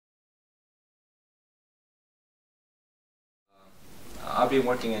I've been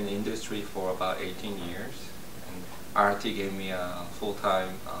working in the industry for about 18 years, and RIT gave me a full-time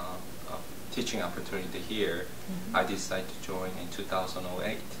teaching opportunity here. I decided to join in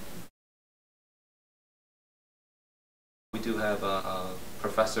 2008. We do have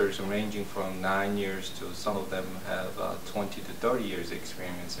professors ranging from 9 years to some of them have 20 to 30 years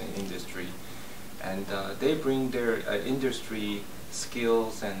experience in industry, and they bring their industry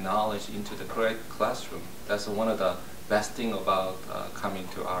skills and knowledge into the correct classroom. That's one of the best thing about coming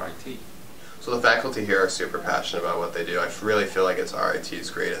to RIT. So the faculty here are super passionate about what they do. I really feel like it's RIT's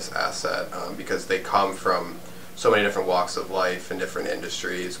greatest asset because they come from so many different walks of life and different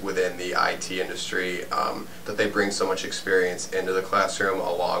industries within the IT industry that they bring so much experience into the classroom,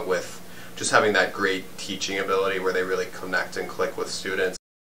 along with just having that great teaching ability where they really connect and click with students.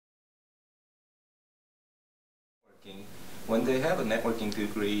 When they have a networking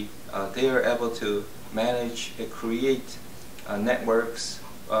degree, they are able to manage and create networks,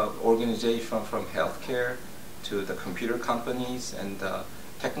 organization from healthcare to the computer companies and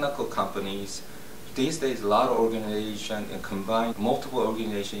technical companies. These days, a lot of organizations and combine multiple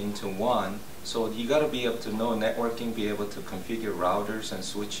organizations into one. So you got to be able to know networking, be able to configure routers and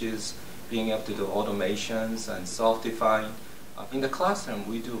switches, being able to do automations and self-define. In the classroom,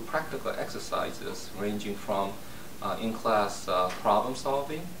 we do practical exercises ranging from in-class problem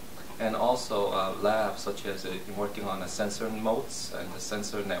solving, and also labs such as working on the sensor modes and the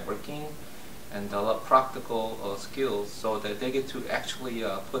sensor networking, and a lot of practical skills so that they get to actually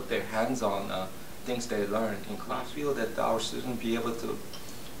put their hands on things they learn in class. I feel that our students be able to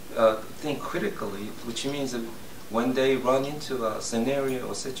think critically, which means that when they run into a scenario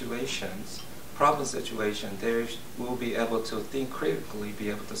or situations, problem situation, they will be able to think critically, be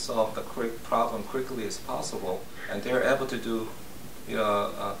able to solve the problem quickly as possible, and they're able to do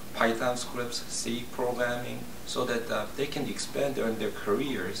Python scripts, C programming, so that they can expand their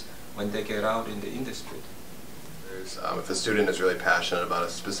careers when they get out in the industry. If a student is really passionate about a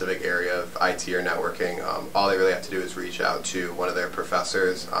specific area of IT or networking, all they really have to do is reach out to one of their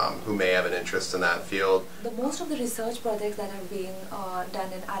professors who may have an interest in that field. Most of the research projects that are being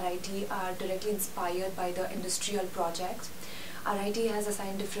done in RIT are directly inspired by the industrial projects. RIT has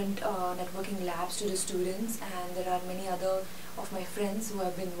assigned different networking labs to the students, and there are many other of my friends who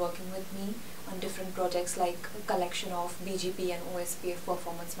have been working with me on different projects like a collection of BGP and OSPF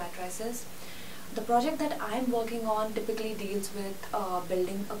performance matrices. The project that I'm working on typically deals with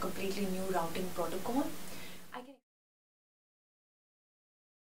building a completely new routing protocol.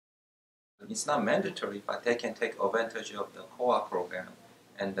 It's not mandatory, but they can take advantage of the co-op program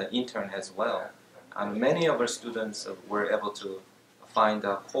and the intern as well. Many of our students were able to find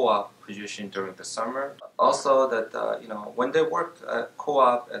a co-op position during the summer. Also, that when they work at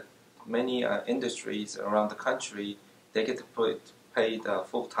co-op at many industries around the country, they get to paid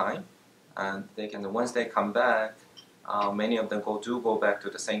full time, and they can, once they come back, many of them go back to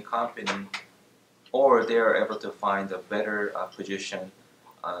the same company, or they are able to find a better position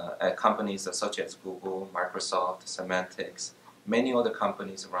at companies such as Google, Microsoft, Semantics, many other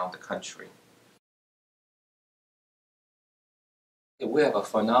companies around the country. We have a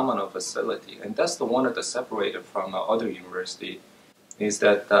phenomenal facility, and that's the one of the separated from other university, is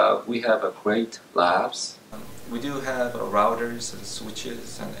that we have a great labs. We do have routers and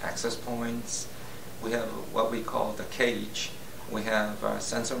switches and access points. We have what we call the cage. We have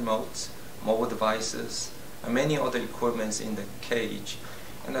sensor modes, mobile devices, and many other equipments in the cage.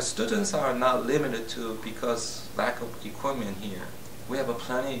 And the students are not limited to because lack of equipment here. We have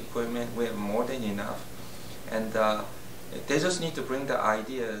plenty of equipment. We have more than enough, and they just need to bring the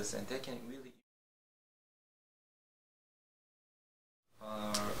ideas, and they can really.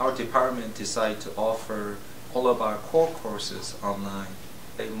 Our department decided to offer all of our core courses online.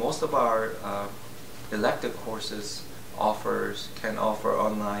 Most of our elective courses can offer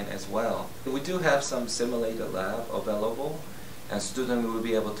online as well. We do have some simulated lab available, and students will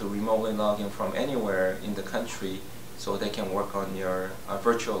be able to remotely log in from anywhere in the country, so they can work on your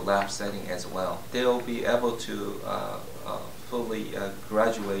virtual lab setting as well. They'll be able to fully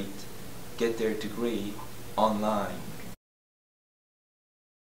graduate, get their degree online.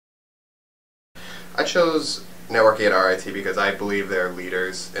 I chose networking at RIT because I believe they're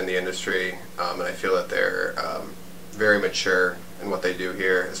leaders in the industry, and I feel that they're very mature in what they do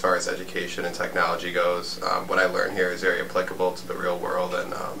here as far as education and technology goes. What I learn here is very applicable to the real world,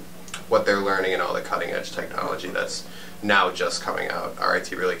 and what they're learning and all the cutting edge technology that's now just coming out.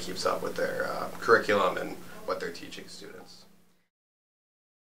 RIT really keeps up with their curriculum and what they're teaching students.